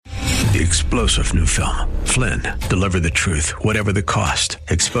the explosive new film, Flynn, Deliver the Truth, Whatever the Cost,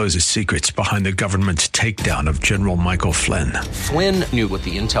 exposes secrets behind the government's takedown of General Michael Flynn. Flynn knew what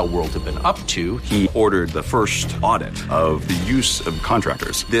the intel world had been up to. He ordered the first audit of the use of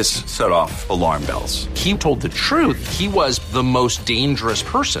contractors. This set off alarm bells. He told the truth. He was the most dangerous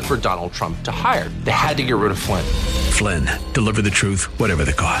person for Donald Trump to hire. They had to get rid of Flynn. Flynn, Deliver the Truth, Whatever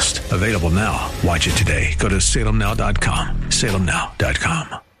the Cost. Available now. Watch it today. Go to salemnow.com.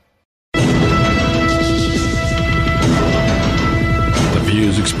 salemnow.com. The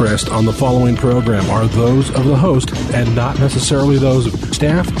views expressed on the following program are those of the host and not necessarily those of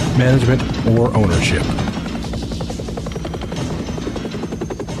staff, management, or ownership.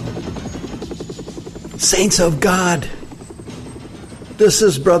 Saints of God, this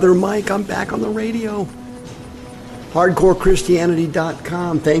is Brother Mike. I'm back on the radio.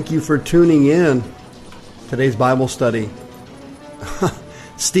 HardcoreChristianity.com. Thank you for tuning in. Today's Bible study.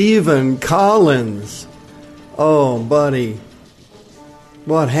 Stephen Collins. Oh, buddy.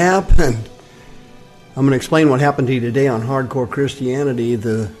 What happened? I'm going to explain what happened to you today on Hardcore Christianity,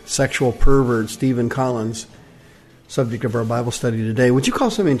 the sexual pervert Stephen Collins, subject of our Bible study today. Would you call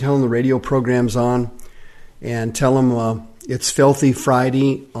somebody and tell them the radio program's on and tell them it's Filthy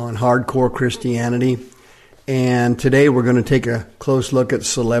Friday on Hardcore Christianity? And today we're going to take a close look at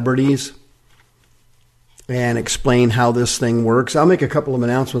celebrities and explain how this thing works. I'll make a couple of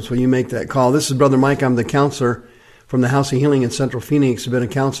announcements when you make that call. This is Brother Mike. I'm the counselor from the House of Healing in Central Phoenix. I've been a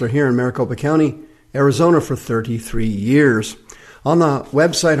counselor here in Maricopa County, Arizona for 33 years. On the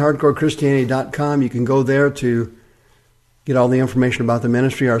website, hardcorechristianity.com, you can go there to get all the information about the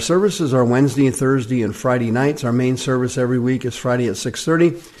ministry. Our services are Wednesday, Thursday, and Friday nights. Our main service every week is Friday at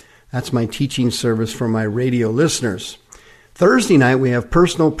 6:30. That's my teaching service for my radio listeners. Thursday night, we have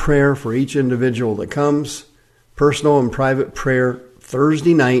personal prayer for each individual that comes. Personal and private prayer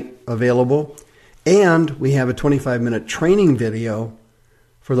Thursday night available. And we have a 25-minute training video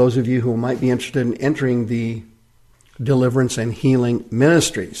for those of you who might be interested in entering the deliverance and healing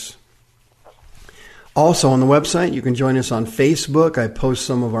ministries. Also on the website, you can join us on Facebook. I post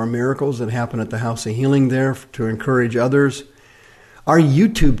some of our miracles that happen at the House of Healing there to encourage others. Our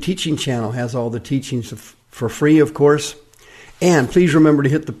YouTube teaching channel has all the teachings for free, of course. And please remember to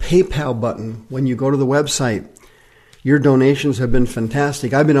hit the PayPal button when you go to the website. Your donations have been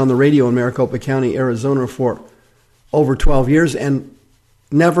fantastic. I've been on the radio in Maricopa County, Arizona for over 12 years and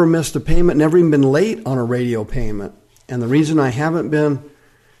never missed a payment, never even been late on a radio payment. And the reason I haven't been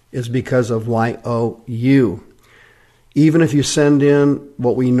is because of YOU. Even if you send in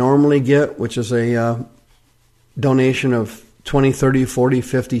what we normally get, which is a donation of 20, 30, 40,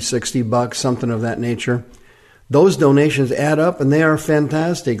 50, 60 bucks, something of that nature. Those donations add up and they are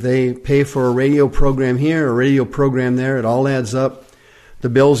fantastic. They pay for a radio program here, a radio program there. It all adds up. The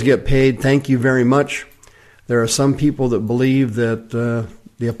bills get paid. Thank you very much. There are some people that believe that the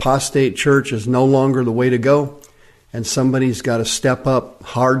apostate church is no longer the way to go and somebody's got to step up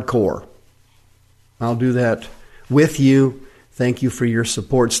hardcore. I'll do that with you. Thank you for your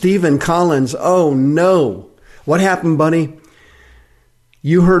support. Stephen Collins, oh no. What happened, buddy?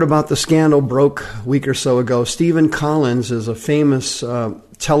 You heard about the scandal broke a week or so ago. Stephen Collins is a famous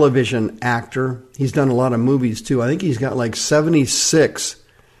television actor. He's done a lot of movies too. I think he's got like 76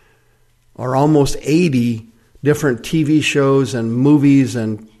 or almost 80 different TV shows and movies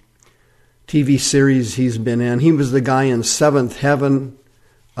and TV series he's been in. He was the guy in Seventh Heaven.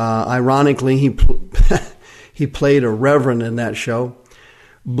 Ironically, he played a reverend in that show.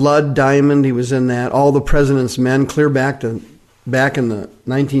 Blood Diamond, he was in that. All the President's Men, clear back in the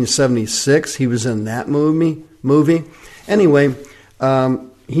 1976, he was in that movie. Anyway,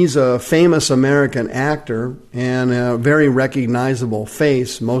 he's a famous American actor and a very recognizable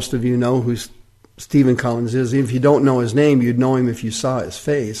face. Most of you know who Stephen Collins is. If you don't know his name, you'd know him if you saw his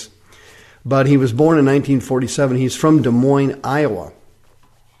face. But he was born in 1947. He's from Des Moines, Iowa.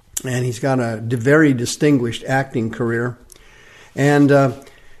 And he's got a very distinguished acting career. And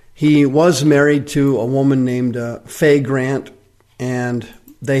he was married to a woman named Faye Grant, and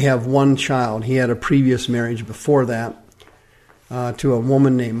they have one child. He had a previous marriage before that to a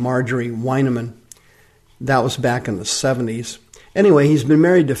woman named Marjorie Weineman. That was back in the 70s. Anyway, he's been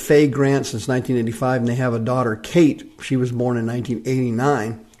married to Faye Grant since 1985, and they have a daughter, Kate. She was born in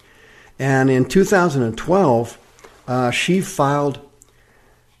 1989. And in 2012, he filed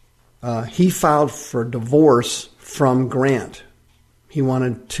for divorce from Grant. He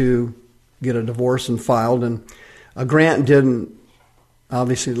wanted to get a divorce and filed, and Grant didn't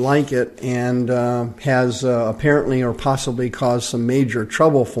obviously like it and has apparently or possibly caused some major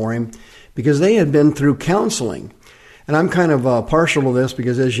trouble for him because they had been through counseling. And I'm kind of partial to this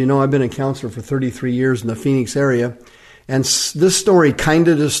because, as you know, I've been a counselor for 33 years in the Phoenix area. And this story kind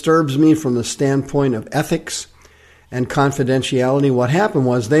of disturbs me from the standpoint of ethics and confidentiality. What happened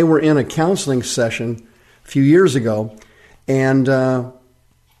was they were in a counseling session a few years ago, and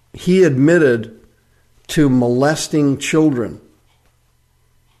he admitted to molesting children.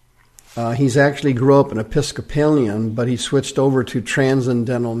 He's actually grew up an Episcopalian, but he switched over to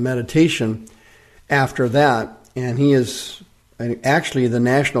transcendental meditation after that. And he is actually the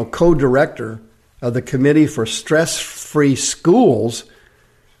national co-director of the Committee for Stress-Free Schools,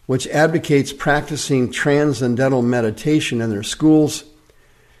 which advocates practicing transcendental meditation in their schools.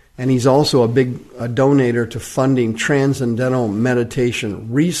 And he's also a big donator to funding transcendental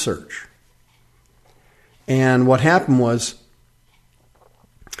meditation research. And what happened was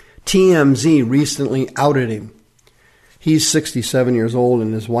TMZ recently outed him. He's 67 years old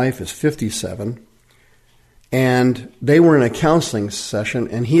and his wife is 57. And they were in a counseling session,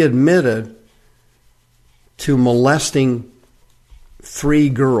 and he admitted to molesting 3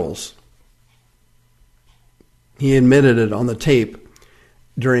 girls. He admitted it on the tape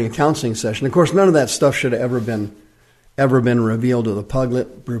during a counseling session. Of course, none of that stuff should have ever been revealed to the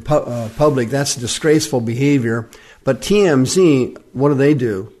public. That's disgraceful behavior. But TMZ, what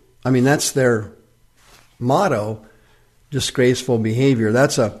do? I mean, that's their motto, disgraceful behavior.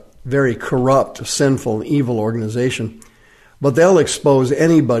 That's a very corrupt, sinful, evil organization. But they'll expose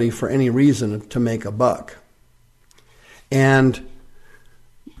anybody for any reason to make a buck. And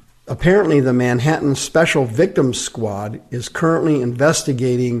apparently the Manhattan Special Victims Squad is currently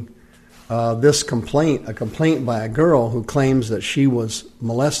investigating this complaint, a complaint by a girl who claims that she was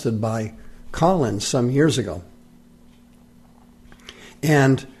molested by Collins some years ago.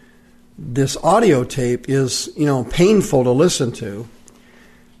 And this audio tape is, painful to listen to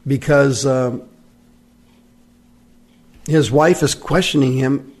because his wife is questioning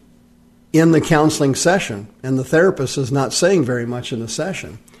him in the counseling session, and the therapist is not saying very much in the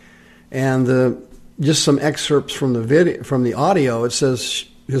session. And just some excerpts from the video, from the audio, it says,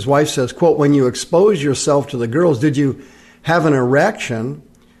 his wife says, quote, "When you expose yourself to the girls, did you have an erection?"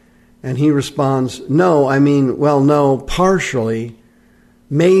 And he responds, no, partially.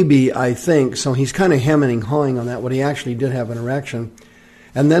 Maybe, I think. So he's kind of hemming and hawing on that, but he actually did have an erection.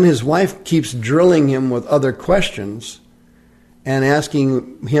 And then his wife keeps drilling him with other questions and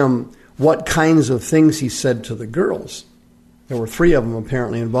asking him what kinds of things he said to the girls. There were 3 of them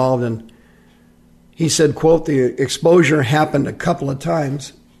apparently involved, and he said, quote, "The exposure happened a couple of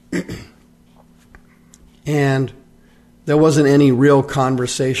times, and there wasn't any real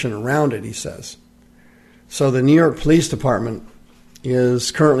conversation around it," he says. So the New York Police Department is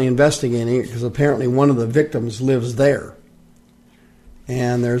currently investigating it because apparently one of the victims lives there.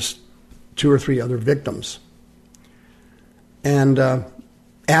 And there's 2 or 3 other victims. And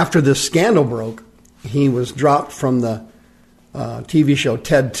after this scandal broke, he was dropped from the TV show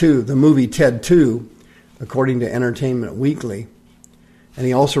Ted 2, the movie Ted 2, according to Entertainment Weekly. And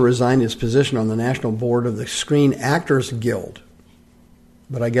he also resigned his position on the national board of the Screen Actors Guild.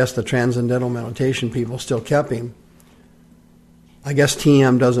 But I guess the Transcendental Meditation people still kept him. I guess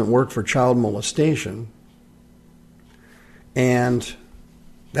TM doesn't work for child molestation. And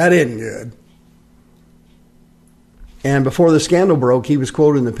that isn't good. And before the scandal broke, he was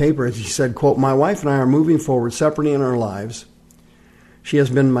quoted in the paper as he said, quote, "My wife and I are moving forward separately in our lives. She has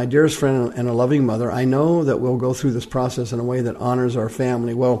been my dearest friend and a loving mother. I know that we'll go through this process in a way that honors our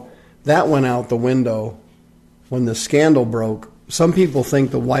family." Well, that went out the window when the scandal broke. Some people think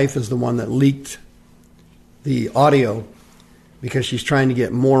the wife is the one that leaked the audio because she's trying to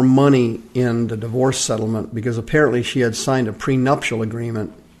get more money in the divorce settlement, because apparently she had signed a prenuptial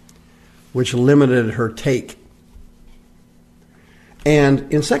agreement which limited her take.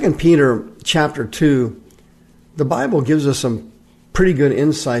 And in 2 Peter chapter 2, the Bible gives us some pretty good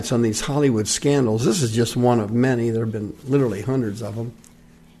insights on these Hollywood scandals. This is just one of many. There have been literally hundreds of them.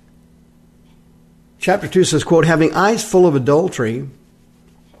 Chapter 2 says, quote, "Having eyes full of adultery."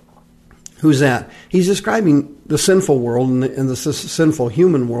 Who's that? He's describing the sinful world and the sinful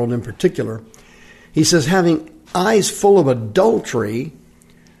human world in particular. He says, having eyes full of adultery,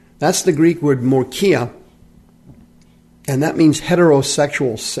 that's the Greek word morkia, and that means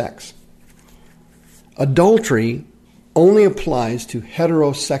heterosexual sex. Adultery only applies to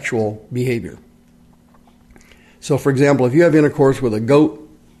heterosexual behavior. So, for example, if you have intercourse with a goat,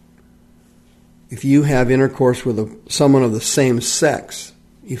 if you have intercourse with someone of the same sex,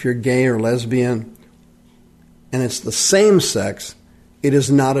 if you're gay or lesbian, and it's the same sex, it is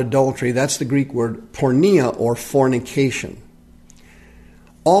not adultery. That's the Greek word porneia, or fornication.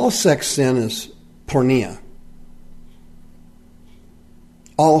 All sex sin is porneia.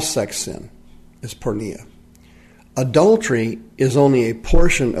 All sex sin is porneia. Adultery is only a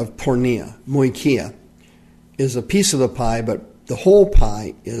portion of porneia. Moikia is a piece of the pie, but the whole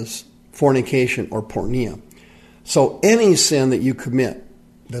pie is fornication or porneia. So any sin that you commit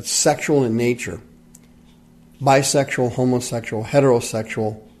that's sexual in nature, bisexual, homosexual,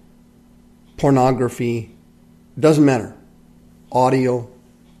 heterosexual, pornography, doesn't matter. Audio,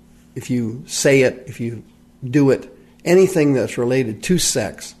 if you say it, if you do it, anything that's related to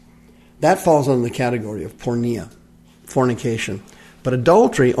sex, that falls under the category of porneia, fornication. But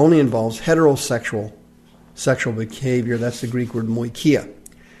adultery only involves heterosexual sexual behavior. That's the Greek word moikia.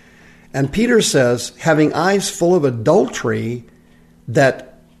 And Peter says, having eyes full of adultery,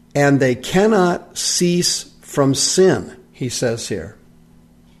 and they cannot cease from sin, he says here.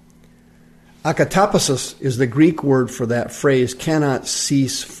 Akatapasis is the Greek word for that phrase, cannot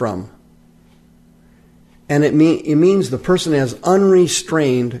cease from. And it means the person has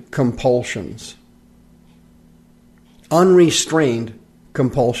unrestrained compulsions. Unrestrained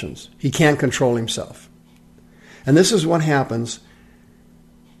compulsions. He can't control himself. And this is what happens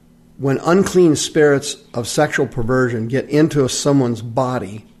when unclean spirits of sexual perversion get into someone's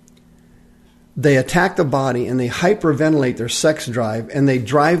body. They attack the body and they hyperventilate their sex drive, and they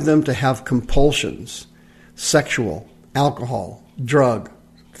drive them to have compulsions, sexual, alcohol, drug,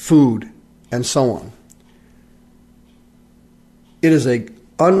 food, and so on. It is an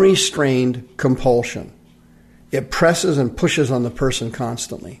unrestrained compulsion. It presses and pushes on the person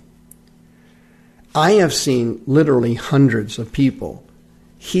constantly. I have seen literally hundreds of people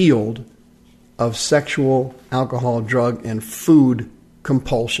healed of sexual, alcohol, drug, and food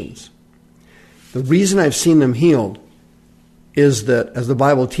compulsions. The reason I've seen them healed is that, as the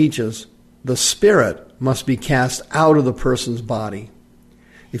Bible teaches, the spirit must be cast out of the person's body.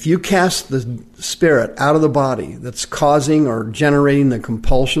 If you cast the spirit out of the body that's causing or generating the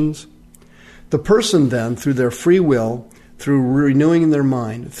compulsions, the person then, through their free will, through renewing their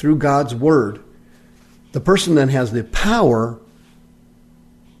mind, through God's word, the person then has the power,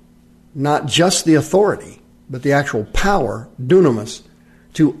 not just the authority, but the actual power, dunamis,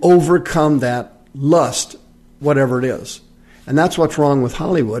 to overcome that lust, whatever it is. And that's what's wrong with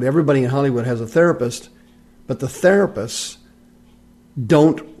Hollywood. Everybody in Hollywood has a therapist, but the therapists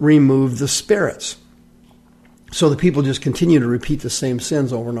don't remove the spirits. So the people just continue to repeat the same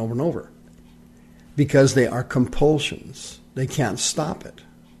sins over and over and over because they are compulsions. They can't stop it.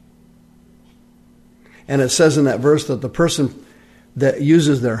 And it says in that verse that the person that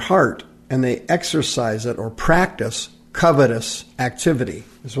uses their heart and they exercise it or practice covetous activity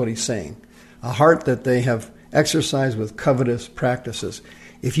is what he's saying. A heart that they have exercised with covetous practices.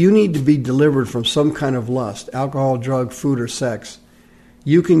 If you need to be delivered from some kind of lust, alcohol, drug, food, or sex,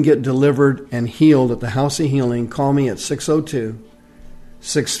 you can get delivered and healed at the House of Healing. Call me at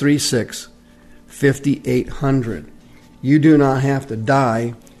 602-636-5800. You do not have to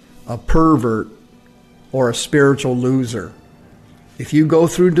die a pervert or a spiritual loser. If you go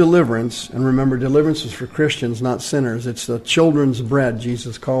through deliverance, and remember, deliverance is for Christians, not sinners. It's the children's bread,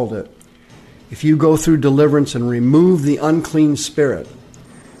 Jesus called it. If you go through deliverance and remove the unclean spirit,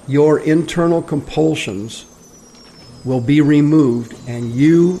 your internal compulsions will be removed, and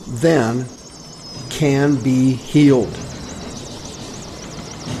you then can be healed.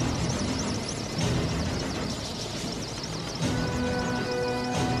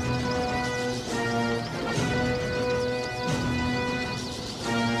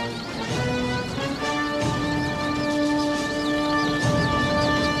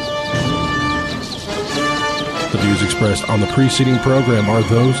 Expressed on the preceding program are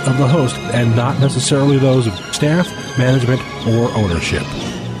those of the host and not necessarily those of staff, management, or ownership.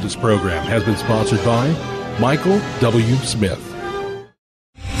 This program has been sponsored by Michael W. Smith.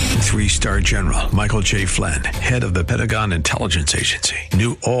 3-star General Michael J. Flynn, head of the Pentagon Intelligence Agency,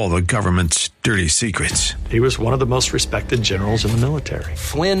 knew all the government's dirty secrets. He was one of the most respected generals in the military.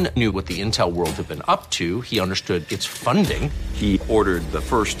 Flynn knew what the intel world had been up to. He understood its funding. He ordered the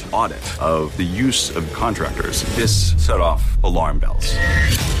first audit of the use of contractors. This set off alarm bells.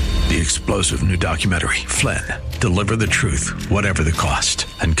 The explosive new documentary, Flynn, Deliver the Truth, Whatever the Cost,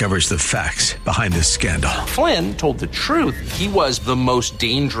 uncovers the facts behind this scandal. Flynn told the truth. He was the most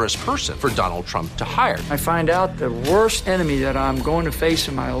dangerous person for Donald Trump to hire. I find out the worst enemy that I'm going to face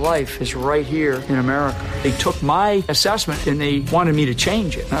in my life is right here in America. They took my assessment and they wanted me to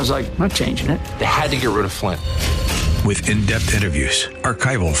change it. And I was like, I'm not changing it. They had to get rid of Flynn. With in-depth interviews,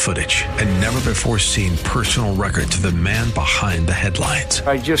 archival footage, and never-before-seen personal records of the man behind the headlines.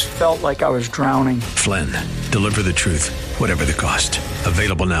 I just felt like I was drowning. Flynn, Deliver the Truth, Whatever the Cost.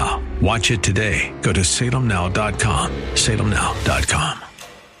 Available now. Watch it today. Go to salemnow.com. salemnow.com.